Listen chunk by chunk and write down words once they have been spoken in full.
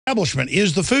establishment,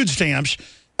 is the food stamps,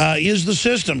 is the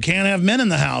system, can't have men in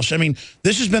the house. I mean,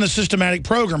 this has been a systematic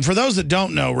program. For those that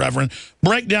don't know, Reverend,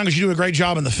 break down, because you do a great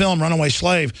job in the film, Runaway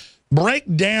Slave, break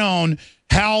down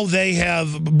how they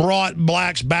have brought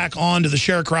blacks back onto the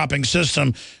sharecropping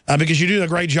system, because you do a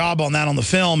great job on that on the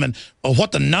film, and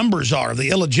what the numbers are, the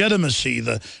illegitimacy,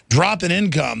 the drop in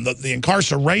income, the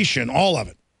incarceration, all of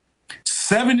it.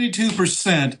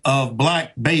 72% of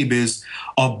black babies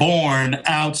are born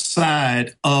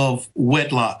outside of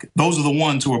wedlock. Those are the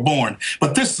ones who are born.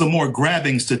 But this is a more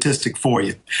grabbing statistic for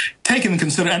you. Take into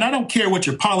consideration, and I don't care what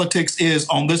your politics is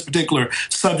on this particular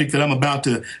subject that I'm about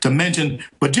to mention,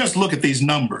 but just look at these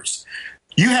numbers.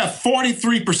 You have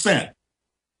 43%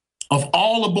 of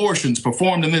all abortions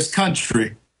performed in this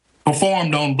country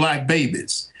performed on black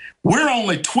babies. We're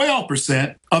only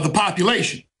 12% of the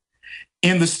population.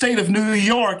 In the state of New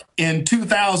York in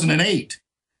 2008,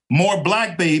 more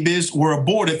black babies were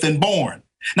aborted than born.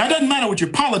 Now, it doesn't matter what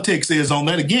your politics is on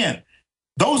that. Again,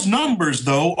 those numbers,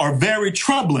 though, are very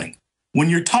troubling when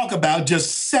you talk about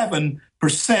just 7%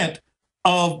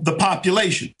 of the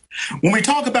population. When we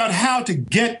talk about how to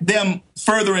get them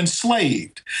further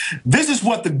enslaved, this is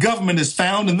what the government has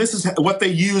found, and this is what they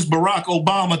use Barack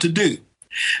Obama to do.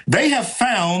 They have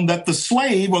found that the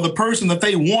slave, or the person that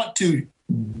they want to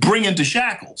bring into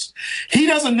shackles, he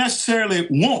doesn't necessarily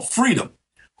want freedom.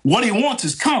 What he wants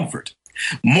is comfort,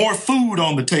 more food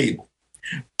on the table,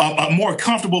 a more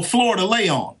comfortable floor to lay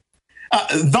on,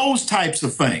 those types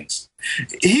of things.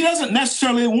 He doesn't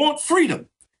necessarily want freedom.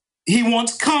 He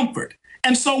wants comfort.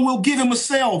 And so we'll give him a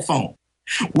cell phone.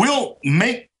 We'll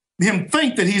make him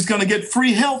think that he's going to get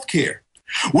free health care.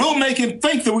 We'll make him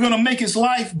think that we're going to make his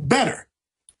life better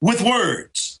with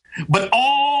words. But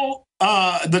all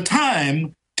the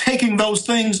time, taking those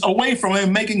things away from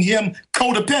him, making him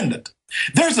codependent.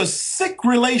 There's a sick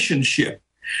relationship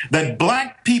that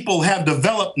black people have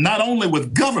developed not only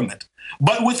with government,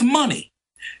 but with money.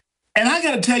 And I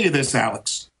got to tell you this,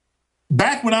 Alex.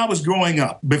 Back when I was growing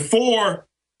up, before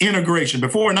integration,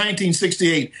 before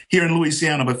 1968 here in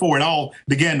Louisiana, before it all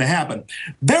began to happen,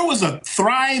 there was a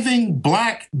thriving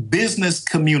black business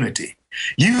community.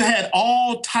 You had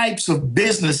all types of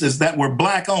businesses that were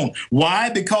black owned. Why?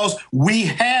 Because we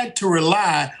had to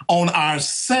rely on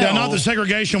ourselves. Yeah, not that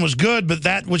segregation was good, but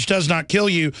that which does not kill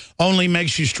you only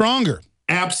makes you stronger.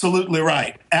 Absolutely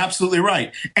right. Absolutely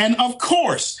right. And of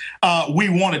course, we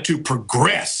wanted to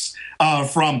progress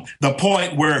from the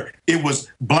point where it was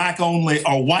black only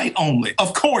or white only.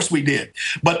 Of course we did.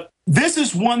 But this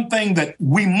is one thing that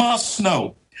we must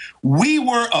know. We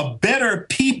were a better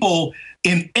people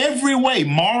in every way.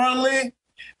 Morally,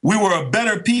 we were a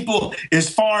better people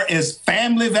as far as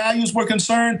family values were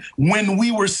concerned when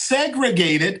we were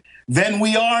segregated than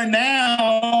we are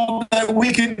now, that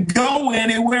we can go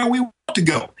anywhere we want to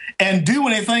go and do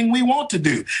anything we want to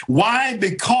do. Why?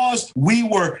 Because we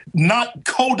were not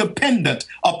codependent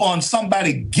upon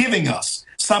somebody giving us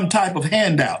some type of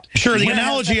handout. Sure, the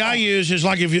analogy I use is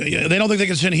like if they don't think they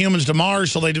can send humans to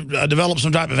Mars, so they develop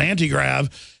some type of anti-grav,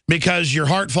 because your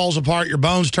heart falls apart, your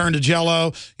bones turn to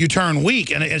jello, you turn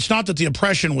weak. And it's not that the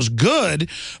oppression was good,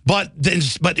 but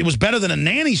it was better than a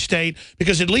nanny state,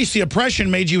 because at least the oppression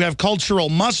made you have cultural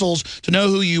muscles to know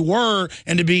who you were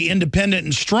and to be independent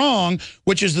and strong,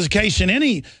 which is the case in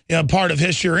any part of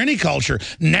history or any culture.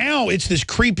 Now it's this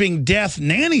creeping death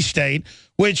nanny state,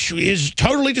 which is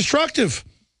totally destructive.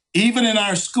 Even in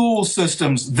our school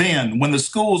systems then, when the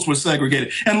schools were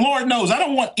segregated. And Lord knows, I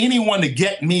don't want anyone to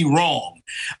get me wrong.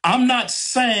 I'm not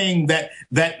saying that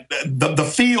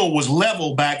the field was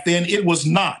level back then. It was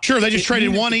not. Sure, they just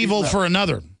traded one evil for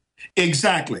another.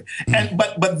 Exactly. And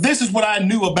but this is what I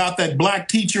knew about that black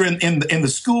teacher in the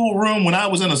schoolroom when I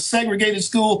was in a segregated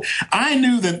school. I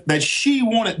knew that she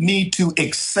wanted me to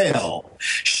excel.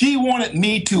 She wanted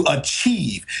me to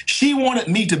achieve. She wanted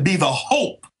me to be the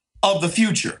hope of the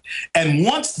future. And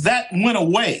once that went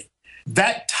away,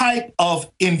 that type of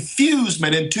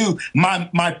infusement into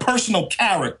my personal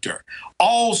character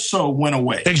also went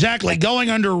away. Exactly. Going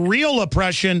under real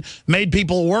oppression made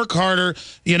people work harder,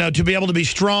 to be able to be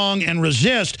strong and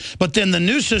resist. But then the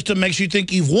new system makes you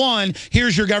think you've won.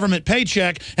 Here's your government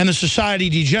paycheck, and the society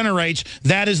degenerates.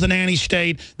 That is the nanny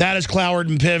state. That is Cloward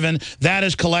and Piven. That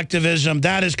is collectivism.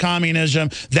 That is communism.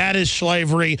 That is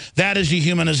slavery. That is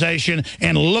dehumanization.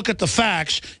 And look at the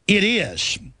facts. It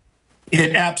is.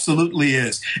 It absolutely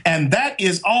is. And that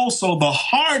is also the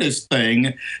hardest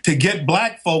thing to get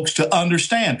black folks to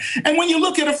understand. And when you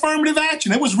look at affirmative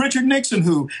action, it was Richard Nixon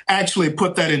who actually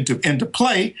put that into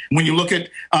play. When you look at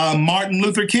Martin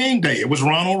Luther King Day, it was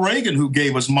Ronald Reagan who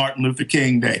gave us Martin Luther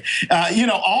King Day.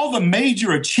 All the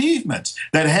major achievements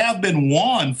that have been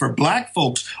won for black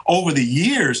folks over the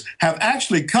years have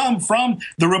actually come from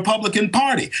the Republican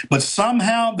Party. But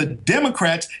somehow the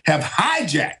Democrats have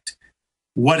hijacked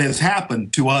what has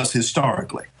happened to us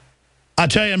historically. I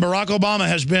tell you, and Barack Obama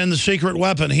has been the secret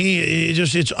weapon.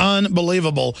 It's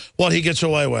unbelievable what he gets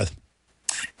away with.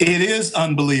 It is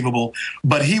unbelievable,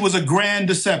 but he was a grand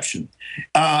deception.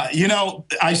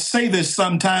 I say this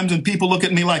sometimes and people look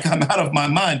at me like I'm out of my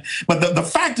mind, but the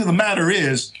fact of the matter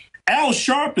is, Al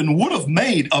Sharpton would have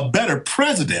made a better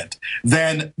president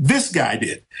than this guy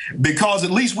did, because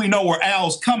at least we know where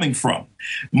Al's coming from.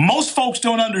 Most folks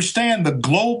don't understand the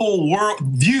global world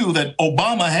view that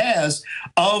Obama has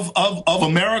of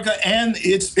America and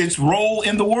its role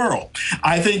in the world.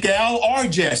 I think Al or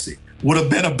Jesse would have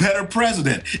been a better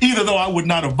president, even though I would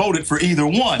not have voted for either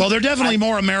one. Well, they're definitely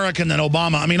more American than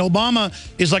Obama. I mean, Obama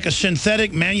is like a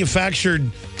synthetic manufactured,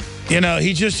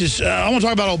 he just is. I want to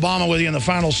talk about Obama with you in the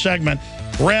final segment.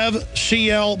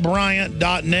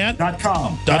 RevCLBryant.net.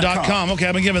 .com. Okay,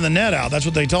 I've been giving the net out. That's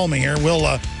what they told me here.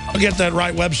 I'll get that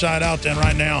right website out then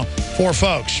right now for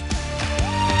folks.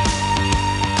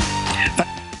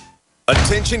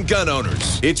 Attention gun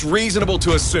owners. It's reasonable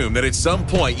to assume that at some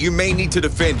point you may need to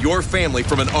defend your family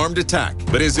from an armed attack.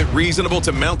 But is it reasonable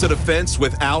to mount a defense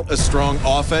without a strong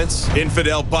offense?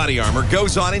 Infidel Body Armor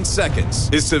goes on in seconds.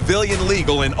 Is civilian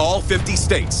legal in all 50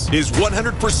 states. Is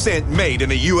 100% made in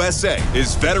the USA.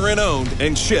 Is veteran owned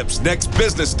and ships next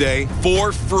business day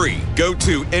for free. Go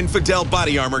to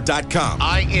InfidelBodyArmor.com.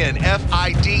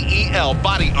 INFIDEL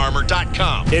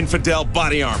Bodyarmor.com. Infidel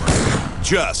Body Armor.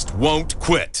 Just won't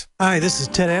quit. Hi, this is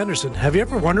Ted Anderson. Have you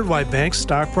ever wondered why banks,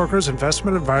 stockbrokers,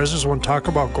 investment advisors won't talk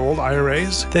about gold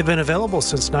IRAs? They've been available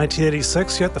since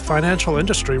 1986, yet the financial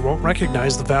industry won't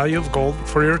recognize the value of gold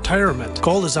for your retirement.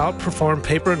 Gold has outperformed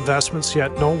paper investments,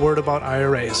 yet no word about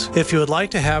IRAs. If you would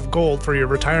like to have gold for your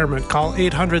retirement, call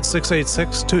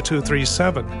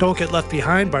 800-686-2237. Don't get left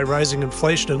behind by rising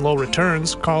inflation and low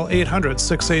returns. Call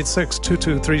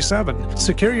 800-686-2237.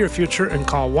 Secure your future and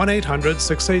call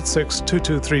 1-800-686-2237.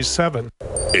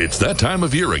 It's that time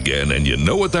of year again, and you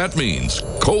know what that means.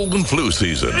 Cold and flu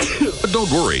season. But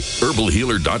don't worry,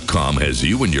 HerbalHealer.com has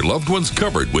you and your loved ones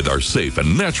covered with our safe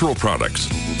and natural products.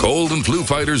 Cold and flu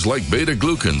fighters like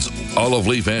beta-glucans, olive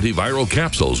leaf antiviral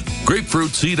capsules,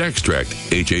 grapefruit seed extract,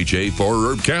 HHA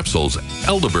 4-herb capsules,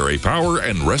 elderberry power,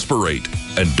 and respirate.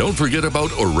 And don't forget about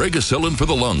Oregacillin for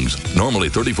the lungs, normally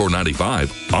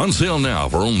 $34.95, on sale now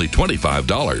for only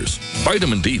 $25.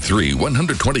 Vitamin D3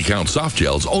 120-count soft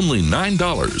gels, only $9.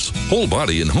 Whole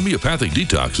body and homeopathic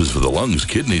detoxes for the lungs,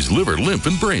 kidneys, liver, lymph,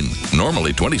 and brain,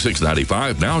 normally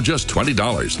 $26.95, now just $20.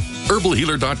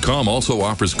 HerbalHealer.com also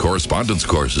offers correspondence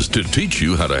courses to teach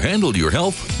you how to handle your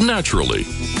health naturally.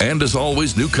 And as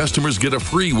always, new customers get a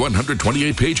free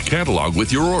 128-page catalog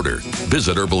with your order.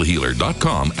 Visit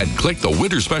HerbalHealer.com and click the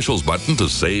Winter Specials button to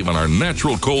save on our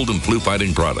natural cold and flu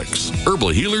fighting products.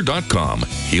 HerbalHealer.com,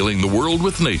 healing the world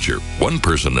with nature, one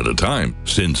person at a time,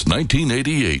 since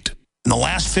 1988. In the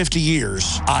last 50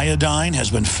 years, iodine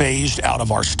has been phased out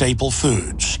of our staple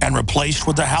foods and replaced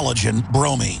with the halogen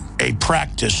bromine, a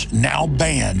practice now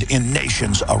banned in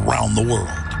nations around the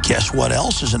world. Guess what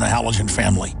else is in the halogen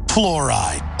family?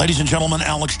 Fluoride. Ladies and gentlemen,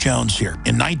 Alex Jones here.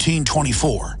 In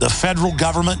 1924, the federal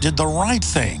government did the right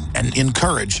thing and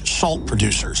encouraged salt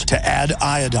producers to add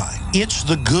iodine. It's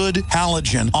the good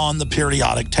halogen on the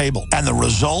periodic table, and the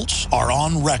results are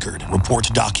on record. Reports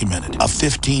documented a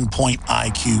 15-point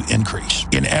IQ increase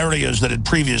in areas that had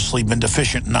previously been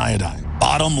deficient in iodine.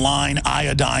 Bottom line,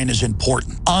 iodine is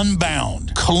important.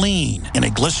 Unbound, clean, in a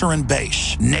glycerin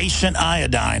base. Nascent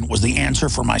iodine was the answer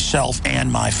for myself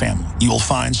and my family. You will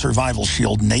find Survival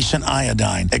Shield Nascent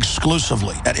Iodine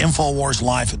exclusively at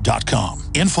InfoWarsLife.com.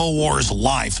 InfoWars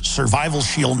Life Survival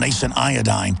Shield Nascent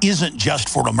Iodine isn't just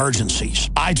for emergencies.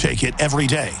 I take it every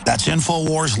day. That's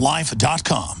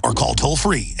InfoWarsLife.com or call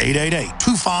toll-free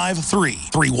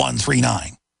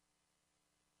 888-253-3139.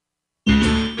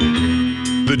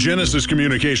 The Genesis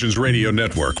Communications Radio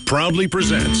Network proudly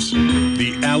presents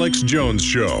The Alex Jones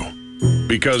Show,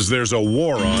 because there's a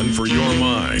war on for your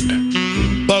mind.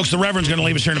 Folks, the Reverend's going to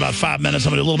leave us here in about 5 minutes.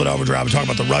 I'm going to do a little bit of overdrive and talk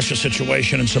about the Russia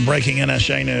situation and some breaking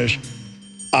NSA news.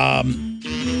 I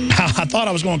thought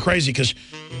I was going crazy because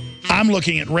I'm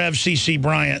looking at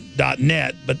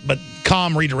RevCCBryant.net, but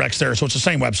Com redirects there, so it's the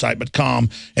same website, but Com.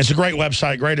 It's a great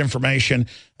website, great information.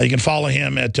 You can follow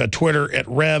him at Twitter at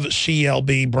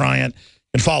RevCLB Bryant.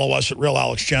 You can follow us at Real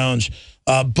Alex Jones.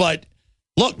 But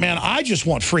look, man, I just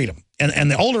want freedom.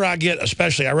 And the older I get,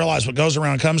 especially, I realize what goes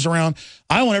around comes around.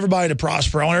 I want everybody to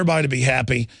prosper. I want everybody to be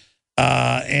happy.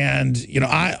 And, you know,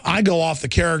 I go off the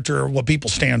character of what people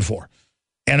stand for.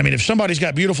 And, I mean, if somebody's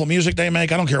got beautiful music they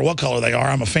make, I don't care what color they are,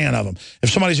 I'm a fan of them.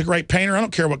 If somebody's a great painter, I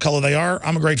don't care what color they are,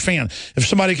 I'm a great fan. If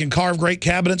somebody can carve great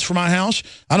cabinets for my house,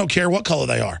 I don't care what color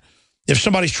they are. If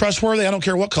somebody's trustworthy, I don't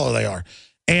care what color they are.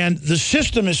 And the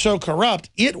system is so corrupt,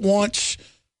 it wants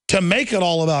to make it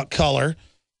all about color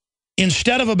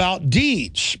instead of about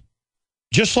deeds.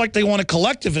 Just like they want a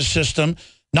collectivist system,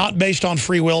 not based on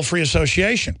free will, free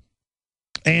association.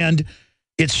 And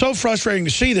it's so frustrating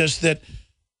to see this, that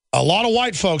a lot of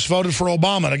white folks voted for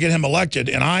Obama to get him elected.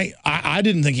 And I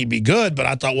didn't think he'd be good, but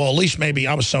I thought, well, at least maybe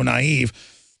I was so naive.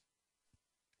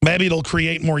 Maybe it'll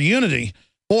create more unity.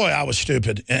 Boy, I was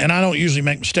stupid. And I don't usually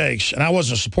make mistakes. And I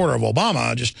wasn't a supporter of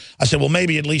Obama. I said, well,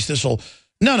 maybe at least this will...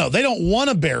 No, they don't want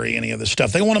to bury any of this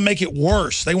stuff. They want to make it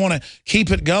worse. They want to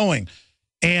keep it going.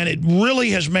 And it really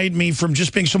has made me, from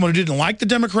just being someone who didn't like the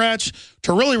Democrats,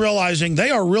 to really realizing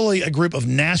they are really a group of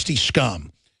nasty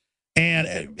scum.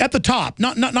 And at the top,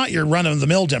 not your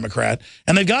run-of-the-mill Democrat,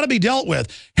 and they've got to be dealt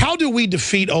with. How do we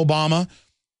defeat Obama?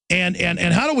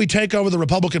 And how do we take over the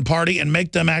Republican Party and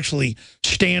make them actually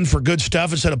stand for good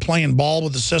stuff instead of playing ball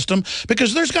with the system?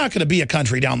 Because there's not going to be a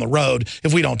country down the road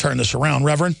if we don't turn this around,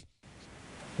 Reverend.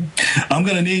 I'm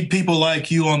going to need people like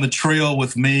you on the trail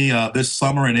with me this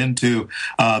summer and into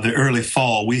the early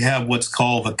fall. We have what's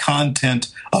called the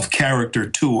Content of Character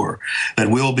Tour that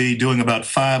we'll be doing about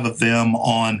 5 of them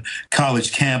on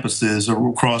college campuses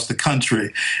across the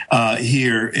country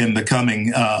here in the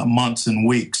coming months and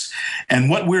weeks.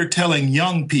 And what we're telling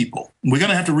young people, we're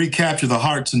going to have to recapture the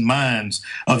hearts and minds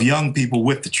of young people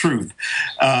with the truth.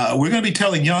 We're going to be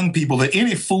telling young people that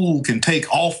any fool can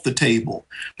take off the table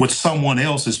what someone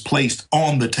else has placed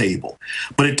on the table.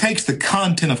 But it takes the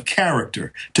content of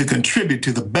character to contribute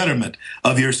to the betterment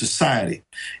of your society.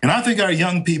 And I think our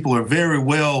young people are very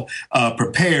well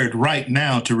prepared right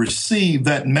now to receive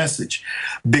that message,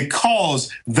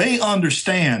 because they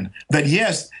understand that,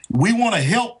 yes, we want to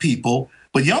help people,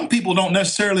 but young people don't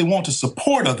necessarily want to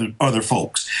support other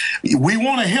folks. We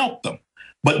want to help them,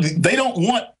 but they don't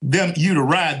want you to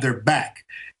ride their back.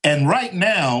 And right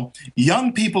now,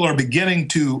 young people are beginning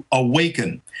to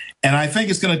awaken. And I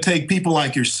think it's going to take people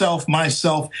like yourself,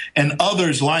 myself, and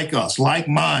others like us, like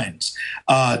minds,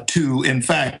 to, in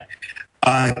fact,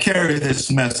 carry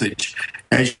this message.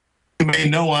 As you may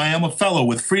know, I am a fellow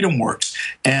with Freedom Works,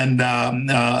 and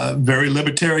very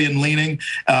libertarian leaning,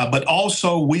 but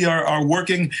also we are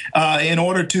working in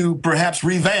order to perhaps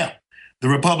revamp the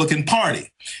Republican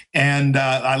Party. And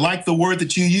I like the word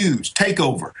that you use,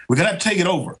 takeover. We're going to have to take it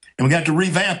over, and we're going to have to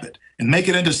revamp it and make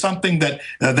it into something that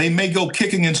they may go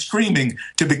kicking and screaming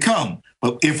to become.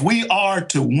 But if we are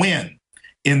to win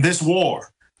in this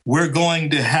war, we're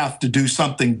going to have to do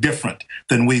something different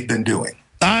than we've been doing.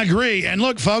 I agree. And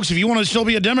look, folks, if you want to still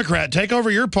be a Democrat, take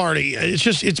over your party.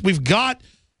 We've got,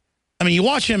 I mean, you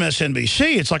watch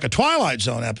MSNBC, it's like a Twilight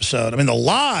Zone episode. I mean, the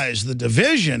lies, the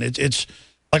division, it's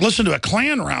like listen to a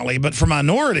Klan rally, but for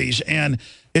minorities, and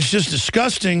it's just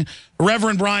disgusting.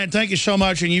 Reverend Bryant, thank you so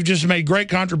much, and you've just made great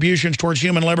contributions towards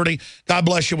human liberty. God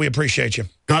bless you. We appreciate you.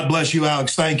 God bless you,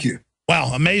 Alex. Thank you.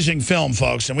 Wow, amazing film,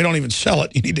 folks, and we don't even sell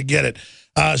it. You need to get it.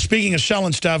 Speaking of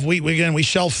selling stuff, we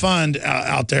self-fund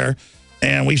out there,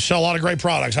 and we sell a lot of great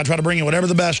products. I try to bring you whatever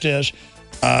the best is.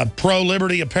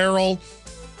 Pro-liberty apparel,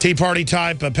 Tea Party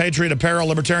type, Patriot apparel,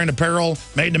 Libertarian apparel,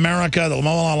 Made in America, the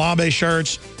Mola Labe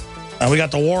shirts. We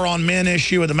got the War on Men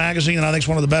issue of the magazine, and I think it's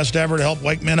one of the best ever to help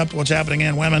wake men up to what's happening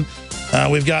and women.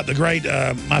 We've got the great,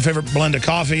 my favorite blend of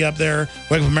coffee up there,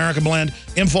 Wake Up America blend,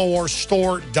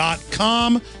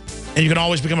 InfoWarsStore.com. And you can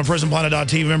always become a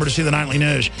PrisonPlanet.tv member to see the nightly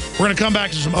news. We're going to come back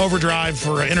to some overdrive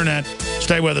for internet.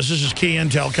 Stay with us. This is Key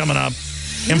Intel coming up.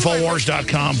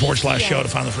 InfoWars.com/show to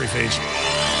find the free feeds.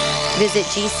 Visit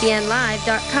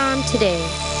GCNlive.com today.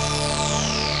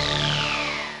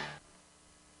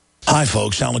 Hi,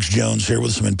 folks. Alex Jones here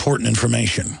with some important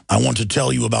information. I want to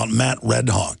tell you about Matt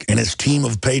Redhawk and his team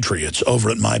of patriots over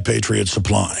at My Patriot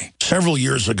Supply. Several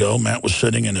years ago, Matt was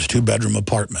sitting in his 2-bedroom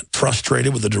apartment,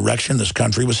 frustrated with the direction this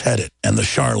country was headed and the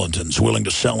charlatans willing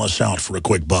to sell us out for a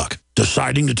quick buck.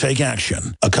 Deciding to take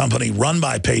action, a company run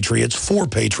by patriots for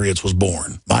patriots was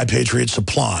born. My Patriot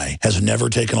Supply has never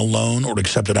taken a loan or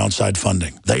accepted outside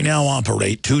funding. They now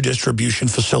operate 2 distribution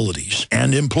facilities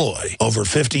and employ over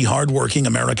 50 hardworking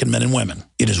American men and women.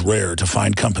 It is rare to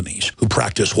find companies who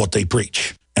practice what they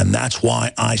preach. And that's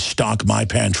why I stock my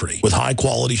pantry with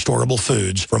high-quality storable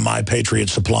foods from My Patriot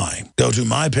Supply. Go to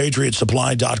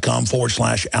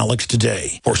mypatriotsupply.com/Alex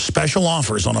today for special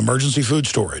offers on emergency food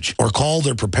storage, or call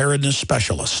their preparedness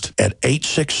specialist at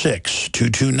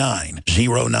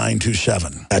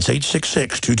 866-229-0927. That's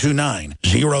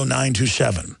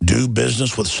 866-229-0927. Do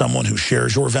business with someone who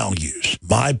shares your values.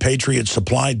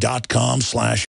 mypatriotsupply.com/